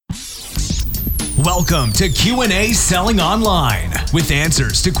Welcome to Q&A Selling Online, with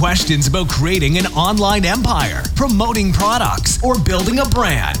answers to questions about creating an online empire, promoting products, or building a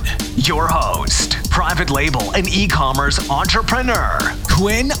brand. Your host, private label and e-commerce entrepreneur,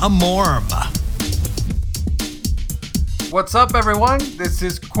 Quinn Amorm. What's up, everyone? This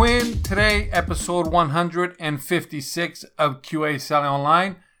is Quinn. Today, episode 156 of QA Selling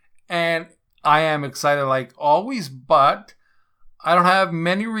Online, and I am excited like always, but I don't have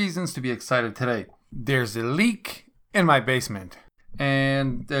many reasons to be excited today. There's a leak in my basement,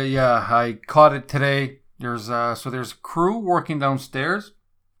 and I caught it today. There's a crew working downstairs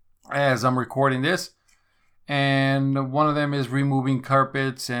as I'm recording this, and one of them is removing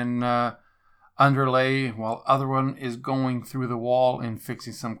carpets and underlay, while other one is going through the wall and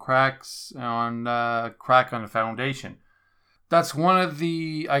fixing some cracks on crack on the foundation. That's one of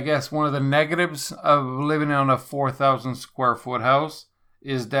the negatives of living on a 4,000 square foot house,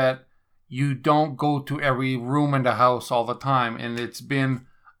 is that you don't go to every room in the house all the time. And it's been,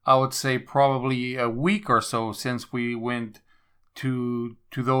 I would say, probably a week or so since we went to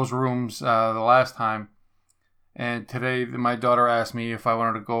those rooms the last time. And today my daughter asked me if I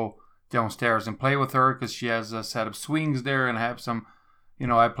wanted to go downstairs and play with her, because she has a set of swings there and have some,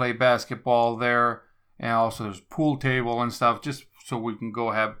 I play basketball there, and also there's pool table and stuff, just so we can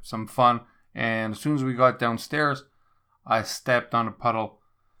go have some fun. And as soon as we got downstairs, I stepped on a puddle,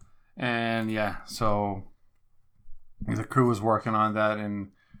 and so the crew was working on that, and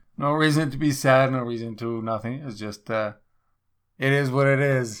no reason to be sad, no reason to nothing. It's just it is what it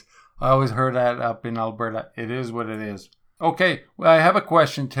is. I always heard that up in Alberta. It is what it is. Okay, well, I have a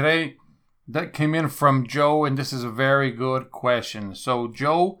question today that came in from Joe, and this is a very good question. So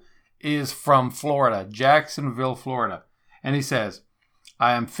Joe is from Florida, Jacksonville, Florida. And he says,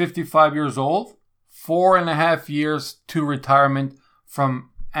 I am 55 years old, 4.5 years to retirement from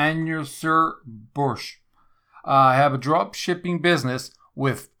Anheuser-Busch. I have a drop shipping business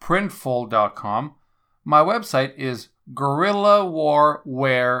with Printful.com. My website is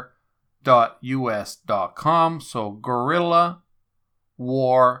GorillaWarWear.us.com. So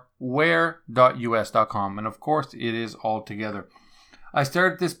GorillaWarWear.us.com. And of course, it is all together. I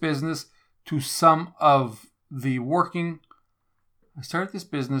started this business to some of the working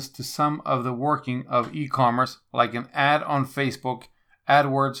of e-commerce, like an ad on Facebook,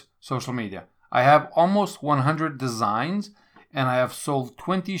 AdWords, social media. I have almost 100 designs, and I have sold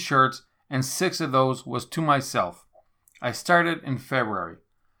 20 shirts, and 6 of those was to myself. I started in February.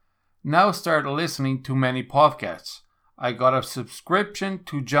 Now start listening to many podcasts. I got a subscription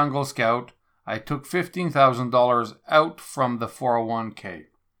to Jungle Scout. I took $15,000 out from the 401k.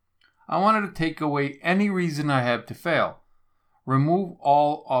 I wanted to take away any reason I had to fail. Remove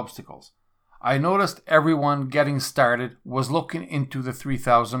all obstacles. I noticed everyone getting started was looking into the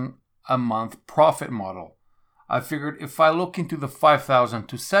 $3,000 a month profit model. I figured if I look into the $5,000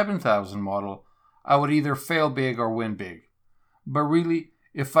 to $7,000 model, I would either fail big or win big. But really,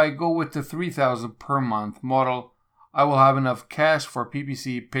 if I go with the $3,000 per month model, I will have enough cash for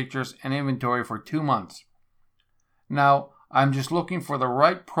PPC, pictures, and inventory for 2 months. Now, I'm just looking for the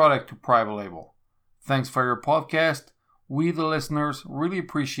right product to private label. Thanks for your podcast. We, the listeners, really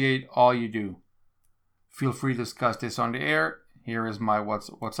appreciate all you do. Feel free to discuss this on the air. Here is my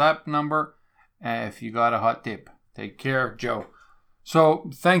WhatsApp number if you got a hot tip. Take care, Joe. So,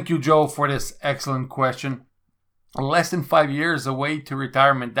 thank you, Joe, for this excellent question. Less than 5 years away to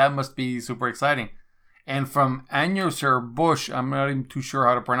retirement. That must be super exciting. And from Anheuser-Busch, I'm not even too sure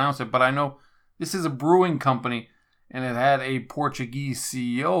how to pronounce it, but I know this is a brewing company, and it had a Portuguese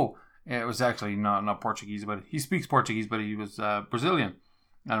CEO. It was actually not Portuguese, but he speaks Portuguese, but he was Brazilian.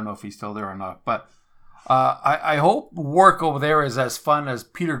 I don't know if he's still there or not. But I hope work over there is as fun as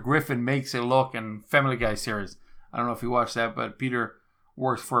Peter Griffin makes it look in Family Guy series. I don't know if you watched that, but Peter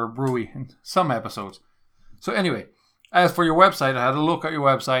works for a brewery in some episodes. So anyway, as for your website, I had a look at your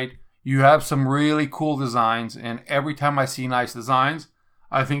website. You have some really cool designs, and every time I see nice designs,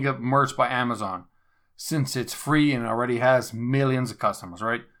 I think of Merch by Amazon, since it's free and already has millions of customers,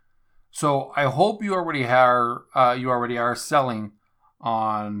 right? So I hope you already are selling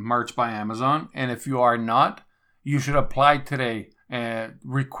on Merch by Amazon, and if you are not, you should apply today and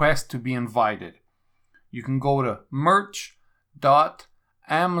request to be invited. You can go to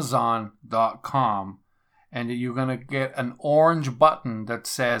merch.amazon.com, and you're going to get an orange button that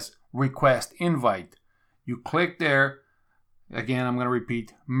says request invite. You click there. Again, I'm going to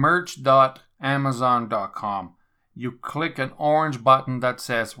repeat, merch.amazon.com. You click an orange button that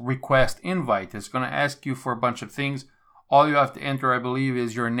says request invite. It's going to ask you for a bunch of things. All you have to enter, I believe,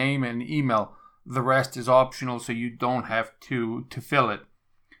 is your name and email. The rest is optional, so you don't have to fill it.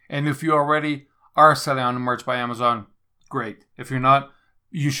 And if you already are selling on Merch by Amazon, great. If you're not,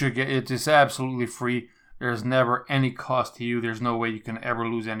 you should get it. It's absolutely free. There's never any cost to you. There's no way you can ever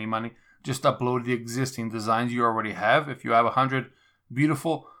lose any money. Just upload the existing designs you already have. If you have 100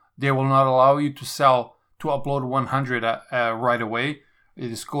 beautiful, they will not allow you to upload 100 right away.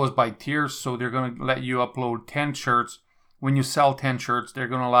 This goes by tiers, so they're going to let you upload 10 shirts. When you sell 10 shirts, they're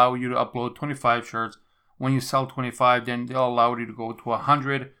going to allow you to upload 25 shirts. When you sell 25, then they'll allow you to go to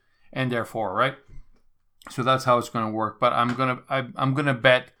 100, and therefore, right? So that's how it's going to work. But I'm gonna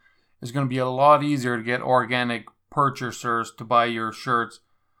bet it's going to be a lot easier to get organic purchasers to buy your shirts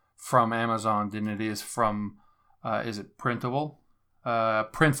from Amazon than it is from, is it Printable?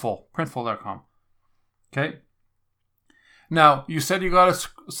 Printful.com. Okay. Now, you said you got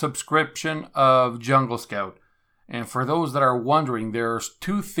a subscription of Jungle Scout. And for those that are wondering, there's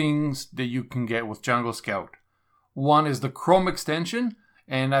two things that you can get with Jungle Scout. One is the Chrome extension,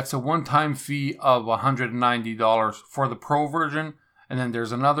 and that's a one-time fee of $190 for the Pro version. And then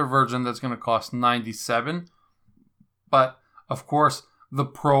there's another version that's going to cost $97. But, of course, the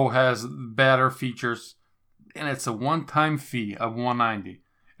Pro has better features, and it's a one-time fee of $190.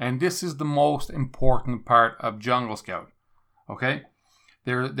 And this is the most important part of Jungle Scout. Okay?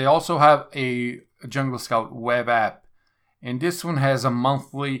 They also have a Jungle Scout web app. And this one has a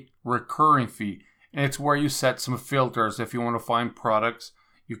monthly recurring fee. And it's where you set some filters. If you want to find products,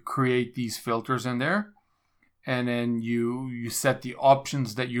 you create these filters in there. And then you set the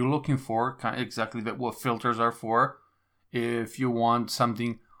options that you're looking for, kind of exactly what filters are for. If you want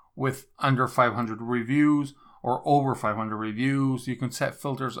something with under 500 reviews or over 500 reviews, you can set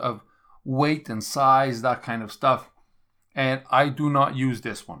filters of weight and size, that kind of stuff. And I do not use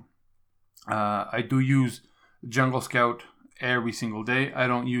this one. I do use Jungle Scout every single day. I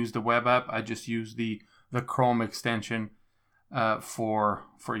don't use the web app. I just use the Chrome extension for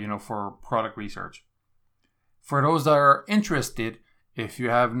product research. For those that are interested, if you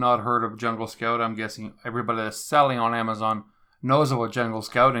have not heard of Jungle Scout, I'm guessing everybody that's selling on Amazon knows about Jungle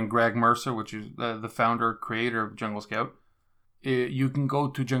Scout, and Greg Mercer, which is the founder, creator of Jungle Scout. You can go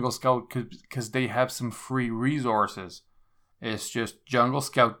to Jungle Scout because they have some free resources. It's just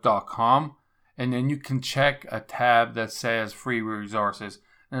junglescout.com, and then you can check a tab that says free resources.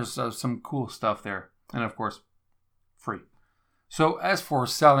 There's some cool stuff there, and of course, free. So as for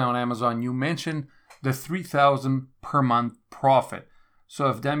selling on Amazon, you mentioned the $3,000 per month profit. So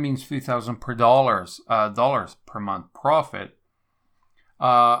if that means $3,000 per dollars per month profit,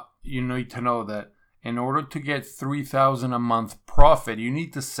 you need to know that in order to get $3,000 a month profit, you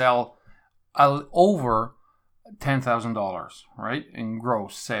need to sell over $10,000, right, in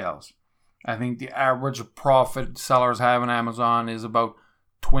gross sales. I think the average profit sellers have on Amazon is about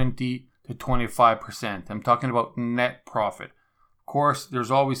 20 to 25%. I'm talking about net profit. Of course,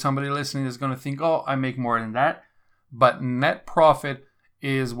 there's always somebody listening that's going to think, oh, I make more than that. But net profit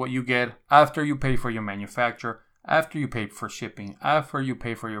is what you get after you pay for your manufacturer, after you pay for shipping, after you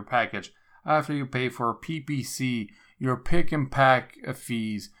pay for your package, after you pay for PPC, your pick and pack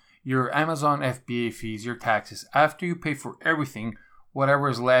fees, your Amazon FBA fees, your taxes. After you pay for everything, whatever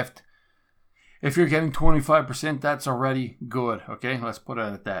is left, if you're getting 25%, that's already good. Okay, let's put it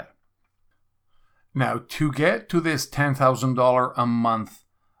at that. Now, to get to this $10,000 a month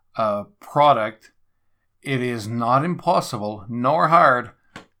product, it is not impossible nor hard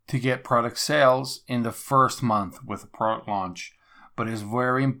to get product sales in the first month with a product launch. But it's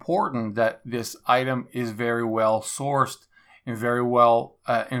very important that this item is very well sourced and very well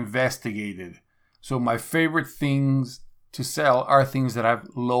investigated. So my favorite things to sell are things that have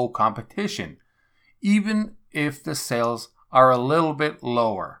low competition, even if the sales are a little bit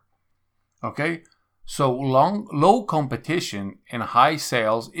lower. Okay? So low competition and high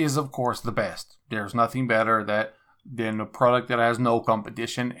sales is, of course, the best. There's nothing better than a product that has no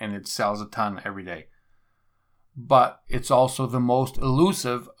competition and it sells a ton every day. But it's also the most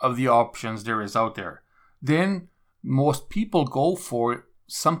elusive of the options there is out there. Then most people go for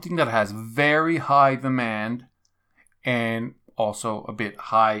something that has very high demand and also a bit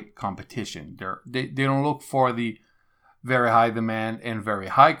high competition. They don't look for the very high demand and very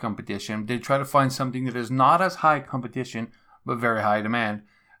high competition. They try to find something that is not as high competition but very high demand,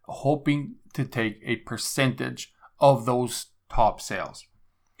 hoping to take a percentage of those top sales.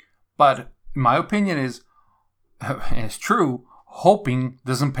 But my opinion is, and it's true, hoping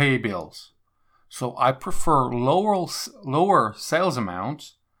doesn't pay bills. So I prefer lower sales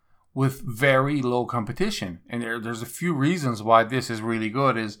amounts with very low competition. And there's a few reasons why this is really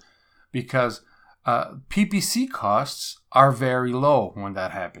good, is because PPC costs are very low when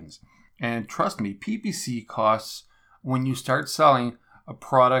that happens. And trust me, PPC costs, when you start selling a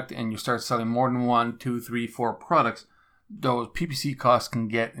product and you start selling more than 1, 2, 3, 4 products, those PPC costs can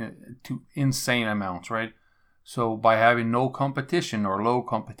get to insane amounts, right? So by having no competition or low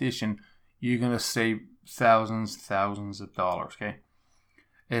competition, you're going to save thousands of dollars, okay?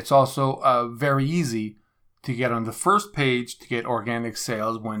 It's also very easy to get on the first page to get organic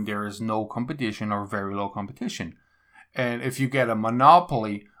sales when there is no competition or very low competition. And if you get a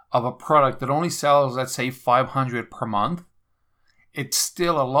monopoly of a product that only sells, let's say, 500 per month, it's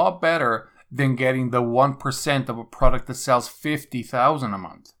still a lot better than getting the 1% of a product that sells 50,000 a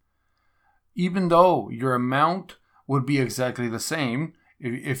month. Even though your amount would be exactly the same,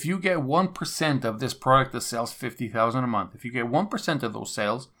 if you get 1% of this product that sells 50,000 a month, if you get 1% of those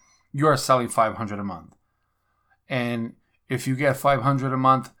sales, you are selling 500 a month. And if you get 500 a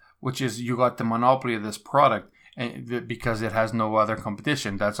month, which is you got the monopoly of this product, and because it has no other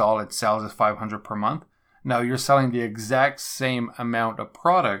competition, that's all it sells is 500 per month. Now you're selling the exact same amount of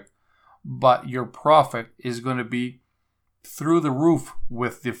product, but your profit is going to be through the roof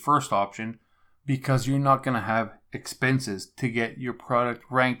with the first option because you're not going to have expenses to get your product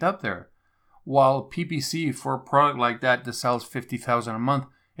ranked up there. While PPC for a product like that sells 50,000 a month,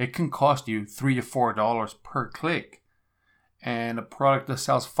 it can cost you $3 to $4 per click. And a product that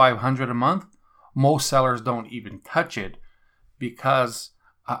sells 500 a month, most sellers don't even touch it because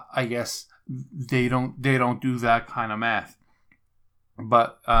I guess they don't do that kind of math.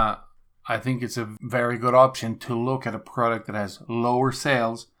 But I think it's a very good option to look at a product that has lower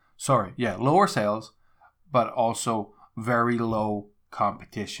sales, but also very low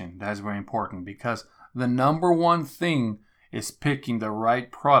competition. That's very important because the number one thing is picking the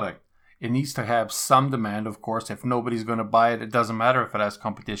right product. It needs to have some demand, of course. If nobody's going to buy it, it doesn't matter if it has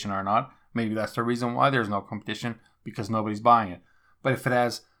competition or not. Maybe that's the reason why there's no competition, because nobody's buying it. But if it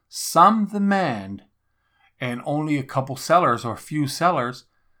has some demand and only a couple sellers or a few sellers,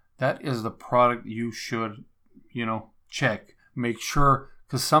 that is the product you should, check. Make sure,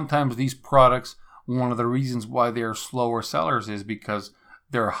 because sometimes these products, one of the reasons why they're slower sellers is because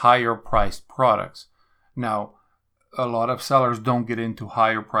they're higher priced products. Now, a lot of sellers don't get into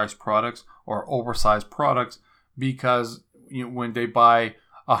higher priced products or oversized products because when they buy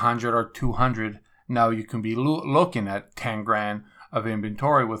 100 or 200, now you can be looking at 10 grand of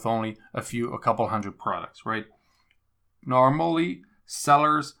inventory with only a couple hundred products, right? Normally,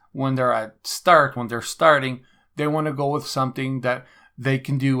 sellers, when they're starting, they want to go with something that they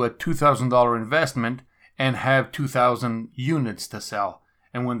can do a $2,000 investment and have 2,000 units to sell.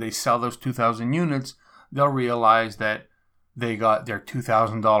 And when they sell those 2,000 units, they'll realize that they got their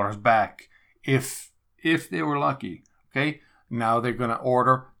 $2,000 back if they were lucky, okay? Now they're going to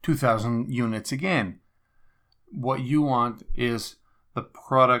order 2,000 units again. What you want is the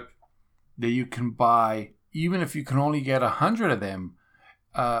product that you can buy, even if you can only get 100 of them,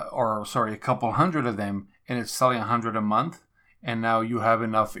 a couple hundred of them, and it's selling 100 a month, and now you have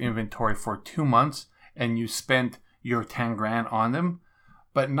enough inventory for 2 months, and you spent your 10 grand on them.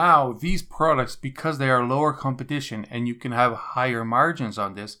 But now these products, because they are lower competition and you can have higher margins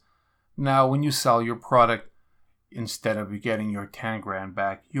on this, now when you sell your product, instead of getting your 10 grand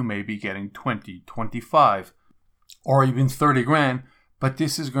back, you may be getting 20, 25, or even 30 grand, but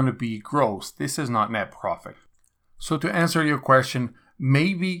this is going to be gross. This is not net profit. So to answer your question,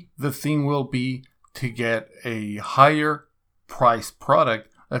 maybe the thing will be to get a higher price product,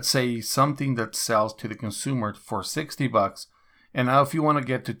 let's say something that sells to the consumer for $60. And now if you want to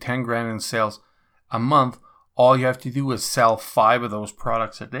get to 10 grand in sales a month, all you have to do is sell 5 of those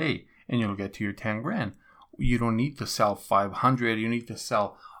products a day and you'll get to your 10 grand. You don't need to sell 500. You need to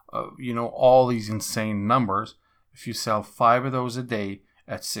sell, all these insane numbers. If you sell 5 of those a day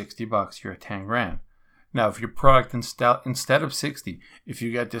at $60, you're at 10 grand. Now, if your product instead of 60, if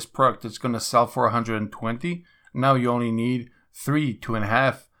you get this product that's going to sell for 120, now you only need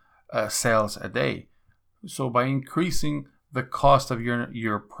 2.5 sales a day. So by increasing the cost of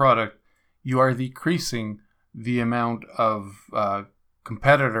your product, you are decreasing the amount of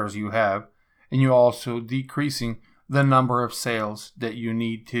competitors you have, and you're also decreasing the number of sales that you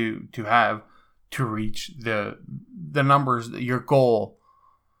need to have to reach the numbers, your goal,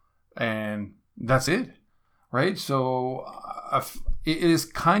 and that's it, right? So it is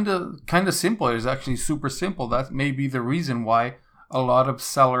kind of simple. It is actually super simple. That may be the reason why a lot of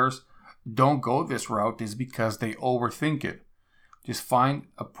sellers don't go this route, is because they overthink it. Just find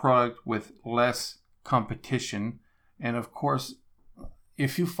a product with less competition, and of course,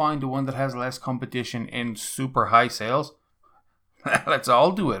 if you find the one that has less competition and super high sales, let's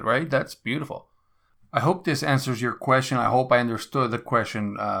all do it, right? That's beautiful. I hope this answers your question. I hope I understood the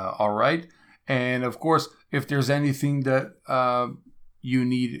question all right. And of course, if there's anything that you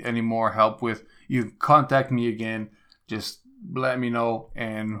need any more help with, you can contact me again. Just let me know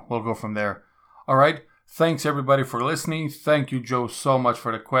and we'll go from there. All right. Thanks everybody for listening. Thank you, Joe, so much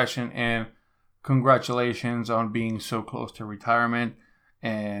for the question, and congratulations on being so close to retirement.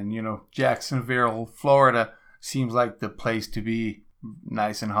 And, Jacksonville, Florida seems like the place to be.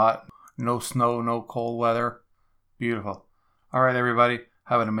 Nice and hot. No snow, no cold weather. Beautiful. All right, everybody.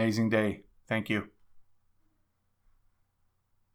 Have an amazing day. Thank you.